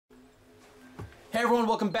Hey everyone,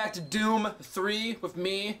 welcome back to Doom 3 with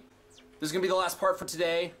me. This is gonna be the last part for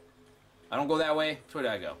today. I don't go that way. Which way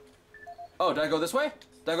did I go? Oh, did I go this way?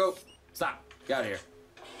 Did I go? Stop. Get out of here.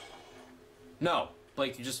 No.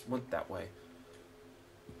 Blake, you just went that way.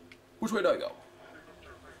 Which way did I go?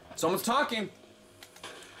 Someone's talking.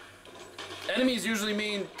 Enemies usually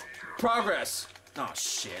mean progress. Oh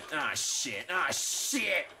shit. Ah shit. Ah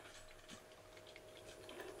shit.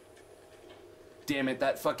 Damn it,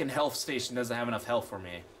 that fucking health station doesn't have enough health for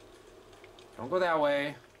me. Don't go that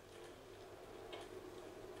way.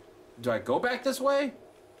 Do I go back this way?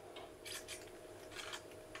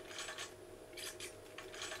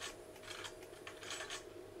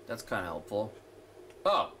 That's kind of helpful.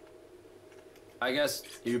 Oh. I guess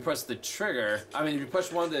if you press the trigger, if you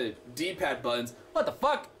push one of the D-pad buttons, what the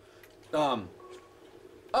fuck? Oh,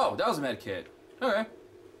 that was a med kit. Okay.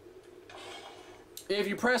 If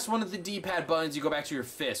you press one of the D-pad buttons, you go back to your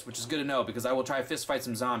fist, which is good to know because I will try to fist fight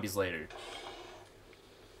some zombies later.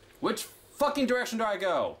 Which fucking direction do I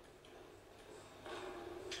go?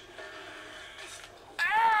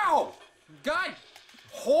 Ow! God!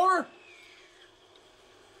 Whore!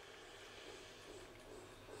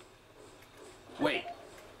 Wait.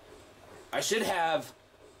 I should have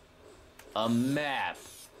a map.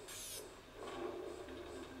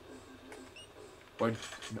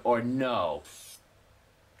 Or no.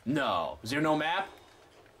 No. Is there no map?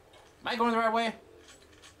 Am I going the right way?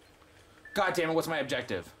 God damn it, what's my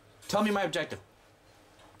objective? Tell me my objective.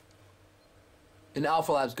 In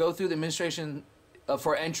Alpha Labs, go through the administration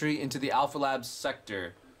for entry into the Alpha Labs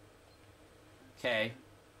sector. Okay.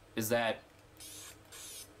 Is that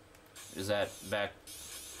back?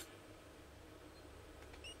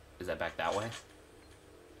 Is that back that way?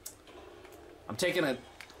 I'm taking a...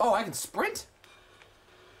 Oh, I can sprint?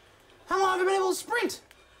 How long have I been able to sprint?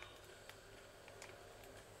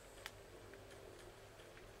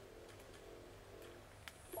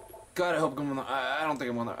 God, I hope I'm on the... I don't think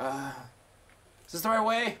I'm on the... Is this the right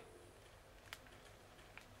way?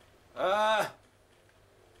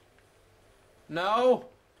 No?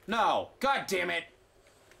 No. God damn it.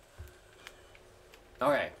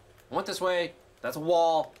 Okay. I went this way. That's a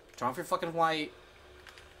wall. Turn off your fucking light.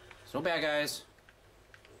 There's no bad guys.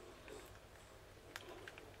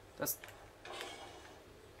 That's...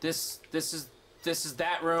 This is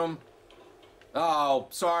that room. Oh,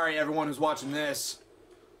 sorry everyone who's watching this.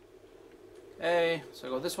 Okay, so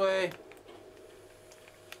I go this way.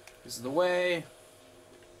 This is the way.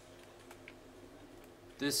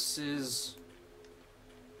 This is...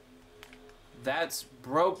 That's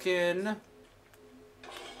broken.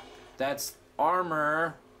 That's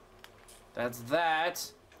armor. That's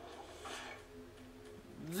that.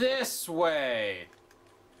 This way.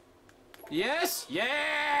 Yes?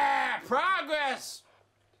 Yeah! Progress!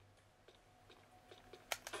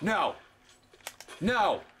 No.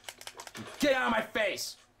 No. Get out of my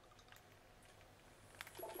face!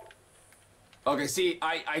 Okay, see,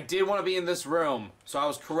 I did want to be in this room, so I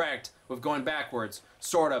was correct with going backwards.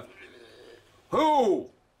 Sort of. Who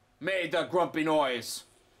made the grumpy noise?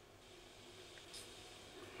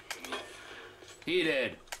 He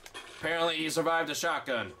did. Apparently he survived a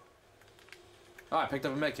shotgun. Oh, I picked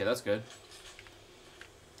up a medkit, that's good.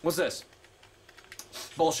 What's this?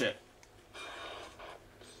 Bullshit.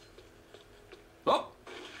 Oh!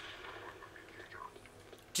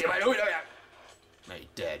 Now you're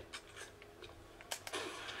dead.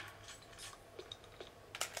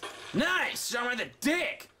 Nice! Shot him in the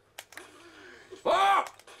dick! Oh!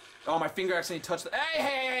 Oh, my finger accidentally touched the... Hey,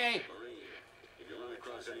 hey, hey!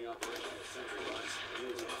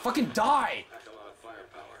 Fucking die!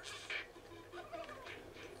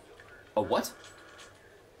 Oh, what?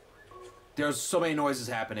 There's so many noises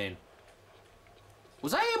happening.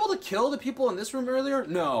 Was I able to kill the people in this room earlier?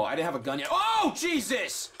 No, I didn't have a gun yet. Oh,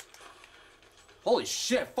 Jesus! Holy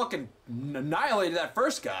shit, fucking annihilated that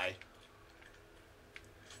first guy.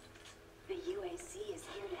 The UAC is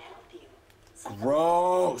here to help you.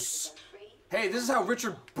 Gross. Hey, this is how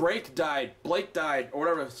Richard Blake died, or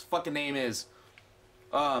whatever his fucking name is.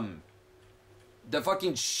 The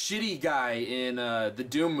fucking shitty guy in the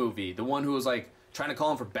Doom movie. The one who was like trying to call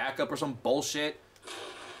him for backup or some bullshit.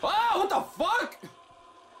 Oh, what the fuck?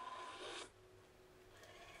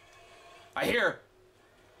 I hear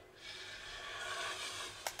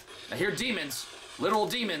demons. Literal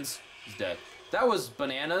demons. He's dead. That was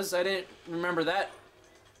bananas. I didn't remember that.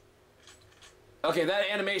 Okay, that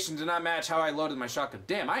animation did not match how I loaded my shotgun.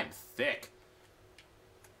 Damn, I am thick.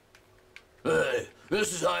 Hey,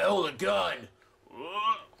 this is how I hold a gun.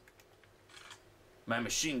 My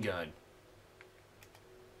machine gun.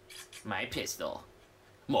 My pistol.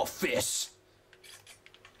 More fists.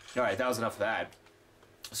 Alright, that was enough of that.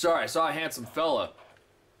 Sorry, I saw a handsome fella.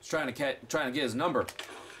 He's trying to get his number.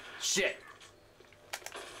 Shit.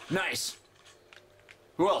 Nice.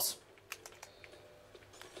 Who else?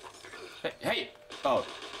 Hey, hey. Oh.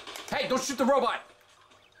 Hey, don't shoot the robot.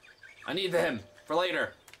 I need him for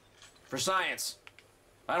later. For science.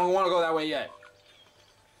 I don't want to go that way yet.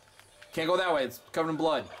 Can't go that way. It's covered in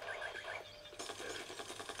blood.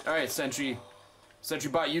 All right, Sentry.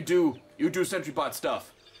 Sentry Bot, you do Sentry Bot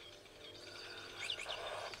stuff.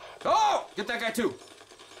 Oh! Get that guy too.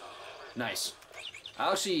 Nice.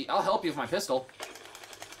 I'll help you with my pistol.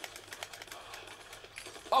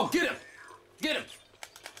 Oh, get him! Get him!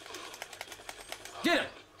 Get him!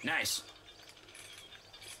 Nice.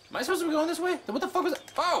 Am I supposed to be going this way? What the fuck was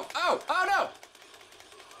that? Oh! Oh! Oh no!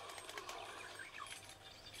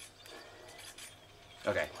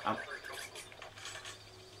 Okay,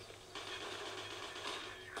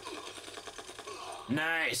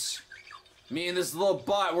 Nice! Me and this little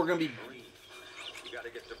bot, we're gonna be... You gotta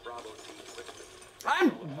get to Bravo team quickly.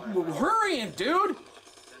 I'm hurrying, dude!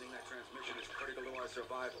 Sending that transmission is critical to our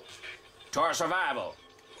survival. To our survival.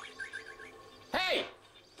 Hey!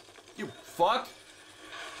 You fuck!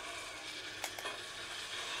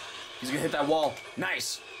 He's gonna hit that wall.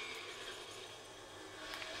 Nice!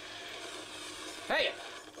 Hey!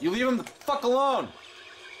 You leave him the fuck alone!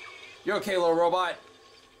 You're okay, little robot.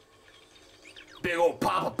 Big old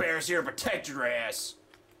Papa Bear's here to protect your ass.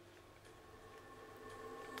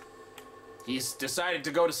 He's decided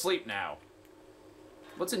to go to sleep now.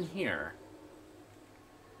 What's in here?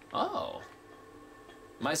 Oh.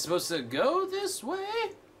 Am I supposed to go this way?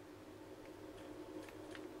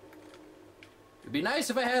 It'd be nice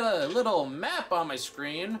if I had a little map on my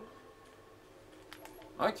screen.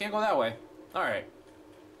 Oh, I can't go that way. Alright.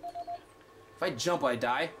 If I jump, I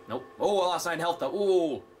die. Nope. Oh, I lost 9 health though.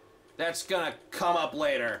 Ooh. That's gonna come up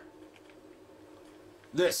later.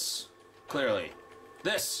 This. Clearly.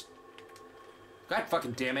 This. God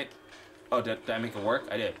fucking damn it. Oh, did I make it work?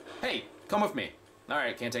 I did. Hey, come with me.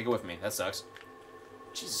 Alright, can't take it with me. That sucks.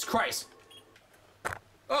 Jesus Christ.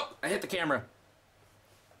 Oh, I hit the camera.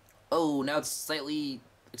 Oh, now it's slightly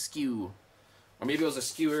askew. Or maybe it was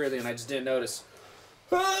askew earlier and I just didn't notice.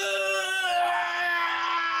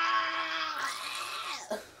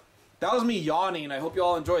 That was me yawning. I hope you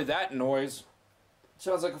all enjoyed that noise.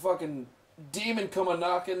 Sounds like a fucking demon coming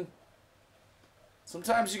knocking.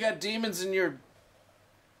 Sometimes you got demons in your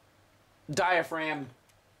diaphragm.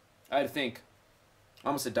 I think. I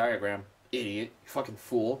almost said diagram. Idiot. You fucking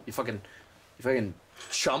fool. You fucking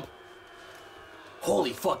chump.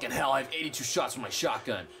 Holy fucking hell, I have 82 shots from my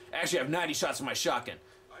shotgun. Actually, I have 90 shots from my shotgun.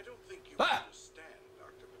 I don't think you understand,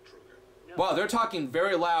 Dr. Petruga. Wow, they're talking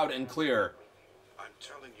very loud and clear. I'm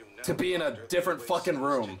telling you now, To be in a Doctor, different the fucking UAC is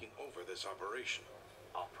room. taking over this operation.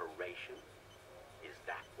 Operation? Is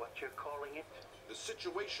that what you're calling it? The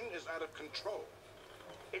situation is out of control.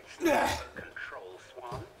 It's not control,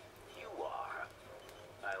 Swan. You are.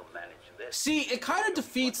 I'll manage this. See, it kind of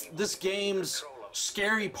defeats this game's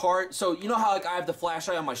scary part. So, you know how like I have the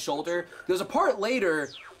flashlight on my shoulder? There's a part later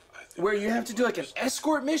where you have to do like an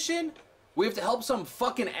escort mission. We have to help some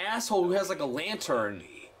fucking asshole who has like a lantern.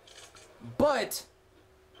 But,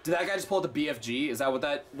 did that guy just pull the BFG? Is that what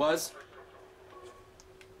that was?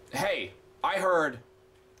 Hey, I heard...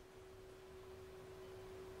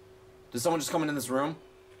 Did someone just come in this room?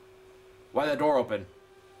 Why'd that door open?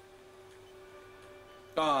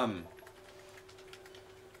 Damn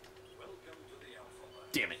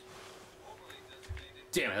it.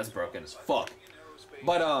 Damn it, that's broken as fuck.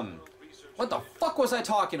 But, what the fuck was I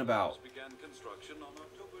talking about? Began construction on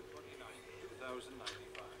October 29,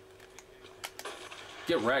 2095.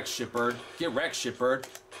 Get wrecked, shitbird. Get wrecked, shitbird.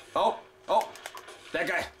 Oh, that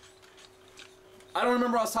guy. I don't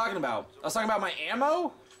remember what I was talking about. I was talking about my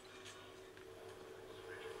ammo?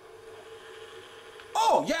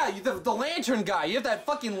 Oh, yeah, the lantern guy. You have that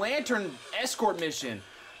fucking lantern escort mission.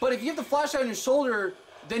 But if you have the flashlight on your shoulder,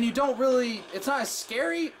 then you don't really... It's not as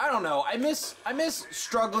scary? I don't know. I miss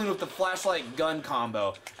struggling with the flashlight gun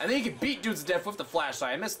combo. And then you can beat dudes to death with the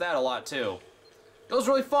flashlight. I miss that a lot, too. It was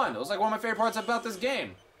really fun. It was like one of my favorite parts about this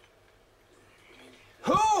game.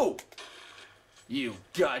 Who? You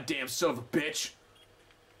goddamn son of a bitch.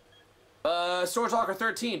 Sword Talker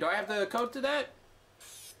 13. Do I have the code to that?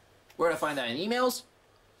 Where do I find that? In emails?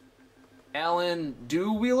 Alan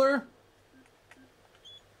Dewwheeler?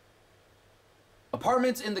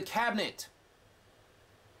 Apartments in the cabinet.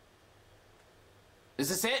 Is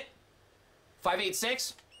this it?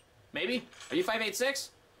 586? Maybe? Are you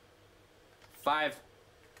 586?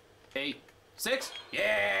 586?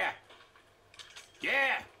 Yeah!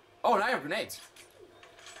 Yeah! Oh, and I have grenades.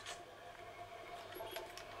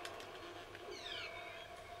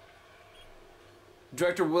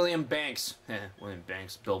 Director William Banks. William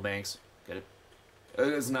Banks. Bill Banks. Get it?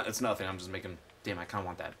 It's nothing. I'm just making... Damn, I kind of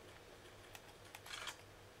want that.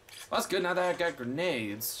 Well, that's good. Now that I got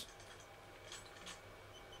grenades.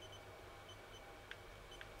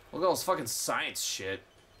 Look at all this fucking science shit.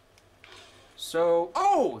 So...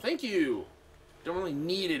 Oh! Thank you! Don't really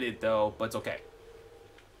needed it, though, but it's okay.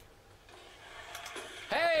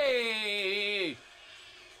 Hey!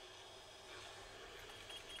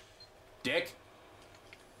 Dick.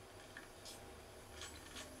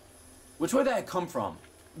 Which way did I come from?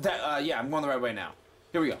 Yeah, I'm going the right way now.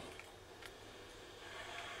 Here we go.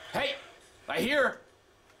 Hey! I hear!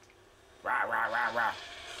 Rah, rah, rah, rah.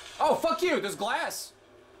 Oh, fuck you! There's glass!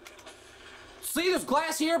 See, there's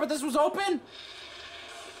glass here, but this was open?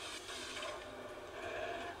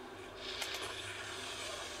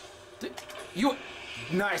 You...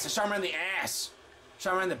 Nice, I shot him right in the ass.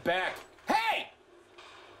 Shot him right in the back. Hey!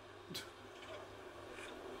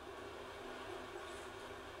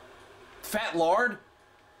 Fat lard?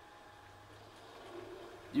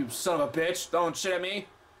 You son of a bitch, throwing shit at me.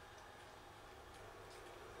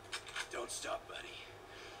 Don't stop, buddy.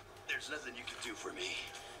 There's nothing you can do for me.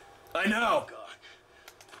 I know. God.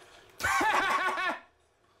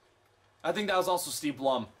 I think that was also Steve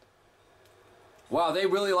Blum. Wow, they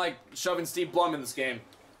really like shoving Steve Blum in this game.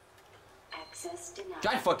 Access denied.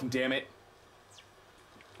 God fucking damn it.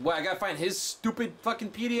 What, I gotta find his stupid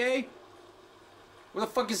fucking PDA? Where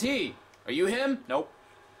the fuck is he? Are you him? Nope.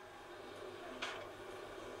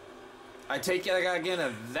 I take it I gotta get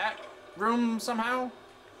into that room somehow?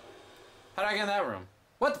 How do I get in that room?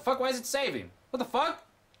 What the fuck? Why is it saving? What the fuck?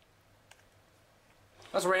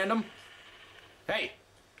 That's random. Hey.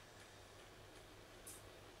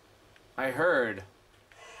 I heard.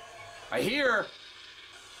 I hear.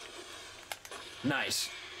 Nice.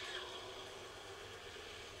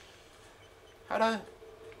 How to...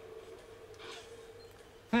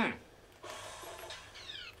 I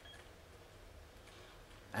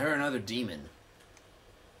heard another demon.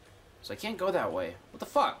 So I can't go that way. What the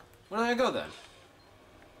fuck? Where did I go then?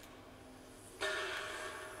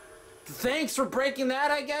 Thanks for breaking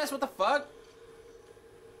that, I guess? What the fuck?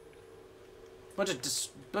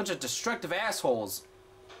 Bunch of destructive assholes.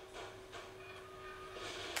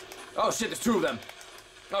 Oh shit, there's two of them.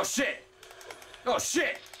 Oh shit. Oh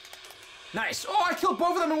shit. Nice. Oh, I killed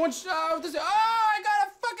both of them in one shot. Oh, I got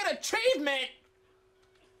a fucking achievement.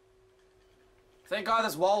 Thank God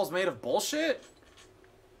this wall was made of bullshit.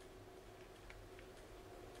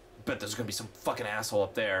 Bet there's gonna be some fucking asshole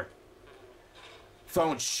up there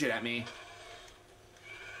throwing shit at me.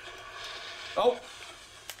 Oh.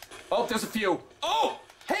 Oh, there's a few. Oh!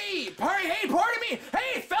 Hey, pardon me!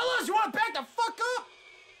 Hey, fellas, you wanna back the fuck up?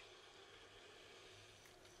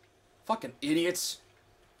 Fucking idiots.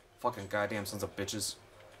 Fucking goddamn sons of bitches.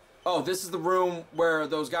 Oh, this is the room where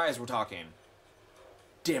those guys were talking.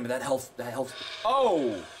 Damn it, that health.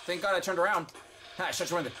 Oh! Thank God I turned around. I shut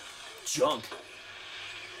you in the junk.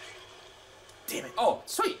 Damn it. Oh,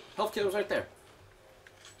 sweet! Health kit was right there.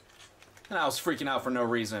 And I was freaking out for no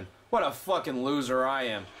reason. What a fucking loser I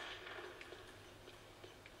am.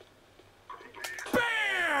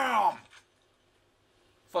 BAM!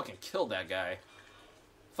 Fucking killed that guy.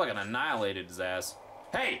 Fucking annihilated his ass.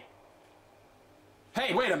 Hey!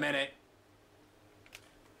 Hey, wait a minute.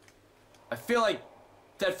 I feel like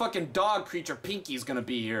that fucking dog creature Pinky's gonna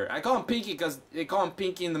be here. I call him Pinky because they call him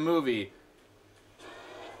Pinky in the movie.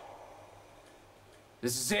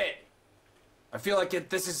 This is it. I feel like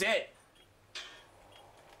this is it.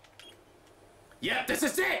 Yep, this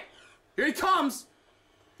is it. Here he comes.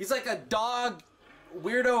 He's like a dog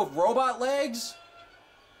weirdo with robot legs.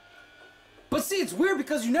 But see, it's weird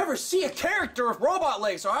because you never see a character with robot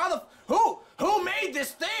legs. So who made this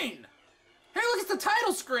thing? Hey, look, it's the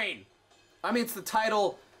title screen. I mean, it's the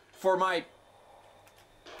title for my...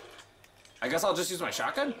 I guess I'll just use my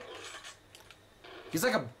shotgun. He's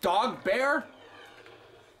like a dog bear.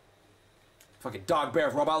 Fucking dog bear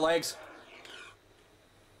with robot legs.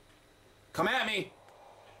 Come at me.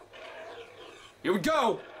 Here we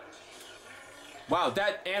go. Wow,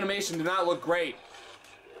 that animation did not look great.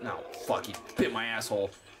 No, fuck, he bit my asshole.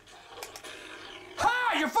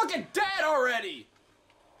 Ha! You're fucking dead already!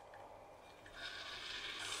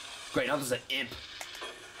 Great, now there's an imp.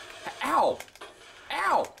 Ow!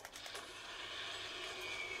 Ow!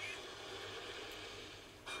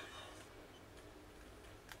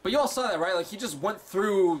 But you all saw that, right? Like, he just went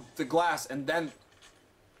through the glass and then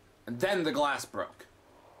the glass broke.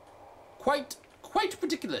 Quite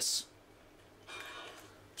ridiculous.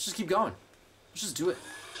 Let's just keep going. Let's just do it.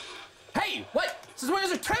 Hey, what? Since when is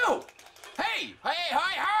there two? Hey,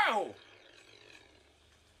 how?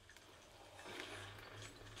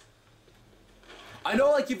 I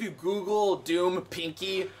know, like, if you Google Doom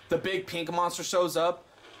Pinky, the big pink monster shows up.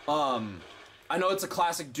 I know it's a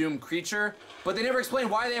classic Doom creature, but they never explain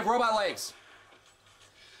why they have robot legs.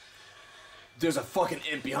 There's a fucking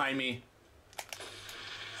imp behind me.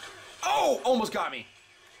 Oh, almost got me.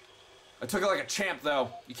 I took it like a champ,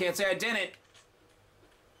 though. You can't say I didn't.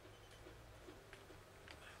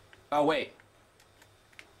 Oh, wait.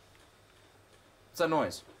 What's that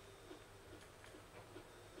noise?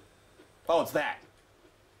 Oh, it's that.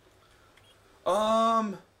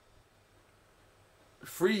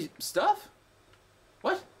 Free stuff?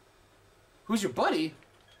 What? Who's your buddy?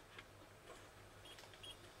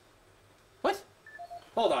 What?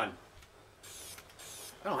 Hold on.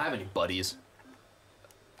 I don't have any buddies.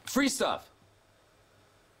 Free stuff.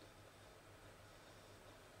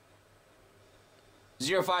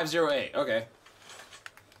 0508. Okay.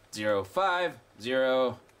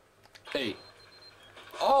 0508.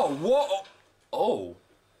 Oh, whoa. Oh.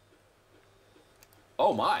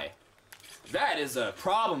 Oh my. That is a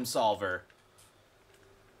problem solver.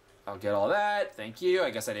 I'll get all that. Thank you. I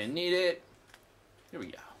guess I didn't need it. Here we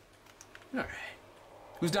go. Alright.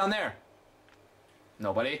 Who's down there?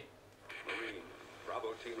 Nobody.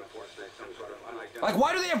 Bravo team reports there's some sort of unidentified. Like,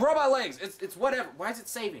 why do they have robot legs? It's whatever. Why is it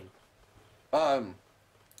saving?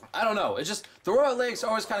 I don't know. It's just, the robot legs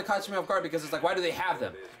always kind of catch me off guard because it's like, why do they have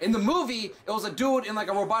them? In the movie, it was a dude in like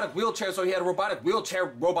a robotic wheelchair, so he had robotic wheelchair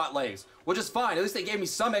robot legs, which is fine. At least they gave me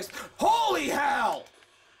some Holy hell!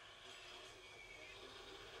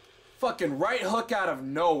 Fucking right hook out of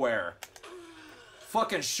nowhere.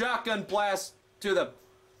 Fucking shotgun blast to the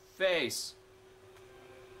face.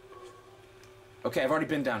 Okay, I've already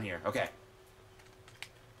been down here. Okay.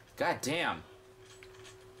 God damn.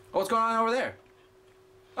 Oh, what's going on over there?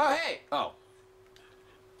 Oh, hey! Oh.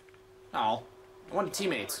 Oh. I wanted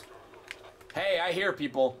teammates. Hey, I hear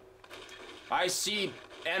people. I see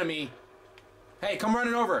enemy. Hey, come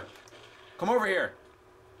running over. Come over here.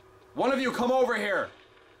 One of you, come over here.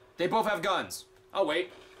 They both have guns. Oh,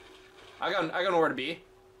 wait. I got nowhere to be.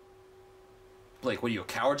 Blake, what are you, a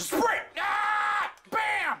coward? Just sprint! Ah!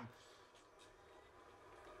 Bam!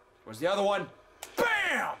 Where's the other one?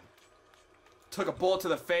 Bam! Took a bullet to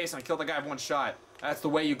the face and I killed the guy with one shot. That's the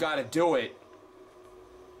way you gotta do it.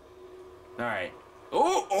 Alright.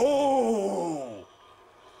 Ooh! Ooh!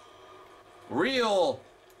 Real.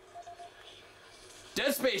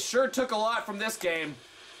 Dead Space sure took a lot from this game.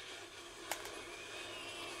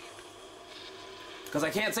 Because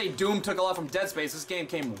I can't say Doom took a lot from Dead Space. This game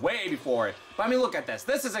came way before it. But I mean, look at this.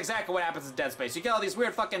 This is exactly what happens in Dead Space. You get all these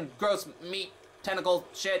weird fucking gross meat, tentacle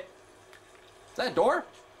shit. Is that a door?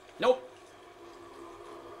 Nope.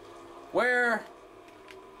 Where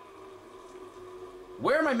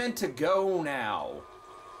am I meant to go now?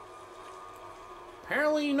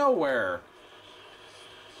 Apparently nowhere.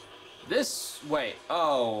 This way.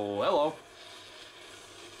 Oh, hello.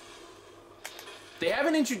 They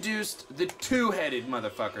haven't introduced the two-headed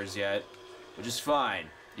motherfuckers yet, which is fine.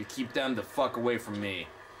 You keep them the fuck away from me.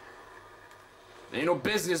 There ain't no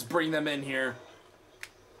business bring them in here.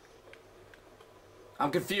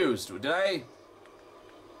 I'm confused. Did I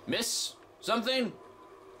miss something?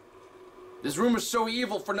 This room is so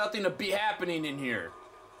evil for nothing to be happening in here.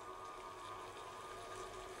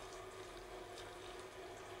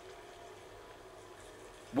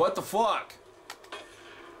 What the fuck?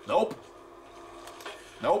 Nope.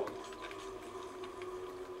 Nope.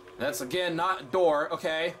 That's again not a door.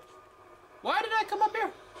 Okay. Why did I come up here?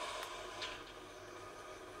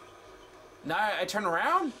 Now I turn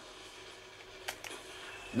around?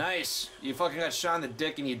 Nice. You fucking got shot in the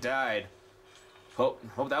dick and you died.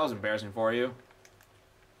 Hope that was embarrassing for you.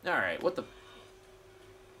 Alright, what the...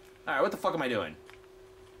 Alright, what the fuck am I doing?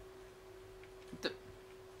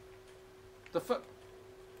 The fuck...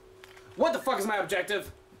 What the fuck is my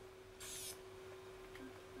objective?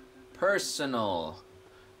 Personal.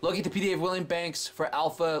 Locate the PDA of William Banks for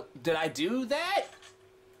Alpha. Did I do that?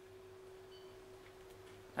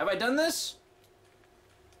 Have I done this?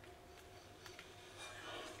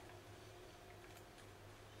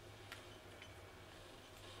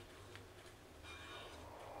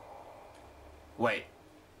 Wait.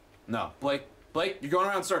 No. Blake, you're going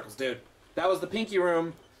around in circles, dude. That was the pinky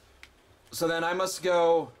room. So then I must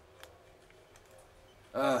go...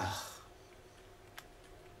 Thought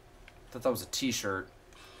that was a t-shirt.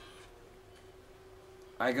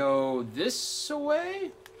 I go this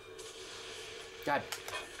way? God.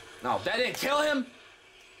 No, that didn't kill him?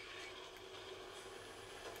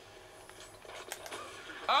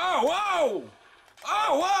 Oh, whoa!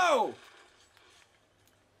 Oh, whoa!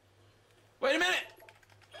 Wait a minute!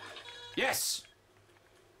 Yes!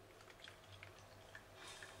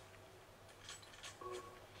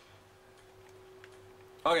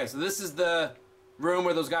 Okay, so this is the room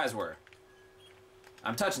where those guys were.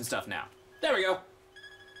 I'm touching stuff now. There we go.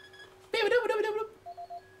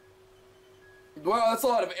 Wow, that's a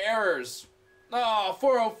lot of errors. Oh,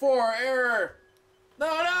 404 error.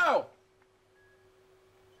 No.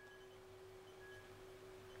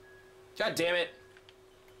 God damn it.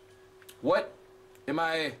 What am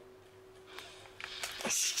I?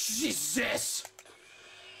 Jesus.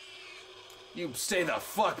 You stay the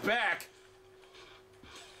fuck back.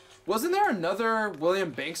 Wasn't there another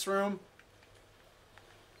William Banks room?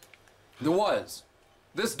 There was.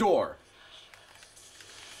 This door.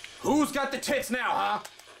 Who's got the tits now, huh?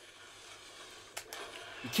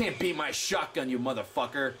 You can't beat my shotgun, you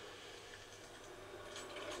motherfucker.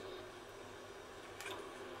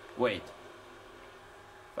 Wait.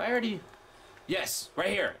 If I already... Yes, right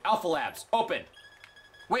here. Alpha Labs. Open.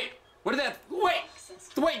 Wait. What did that...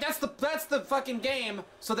 Wait, that's the fucking game.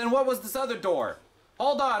 So then what was this other door?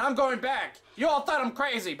 Hold on, I'm going back. You all thought I'm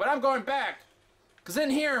crazy, but I'm going back. Because in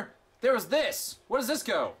here, there was this. Where does this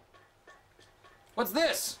go? What's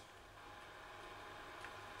this?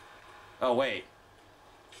 Oh, wait.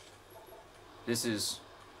 This is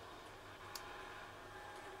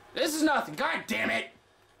nothing. God damn it.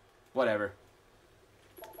 Whatever.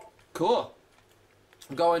 Cool.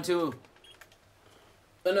 I'm going to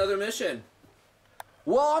another mission.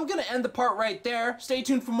 Well, I'm gonna end the part right there. Stay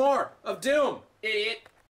tuned for more of Doom, idiot.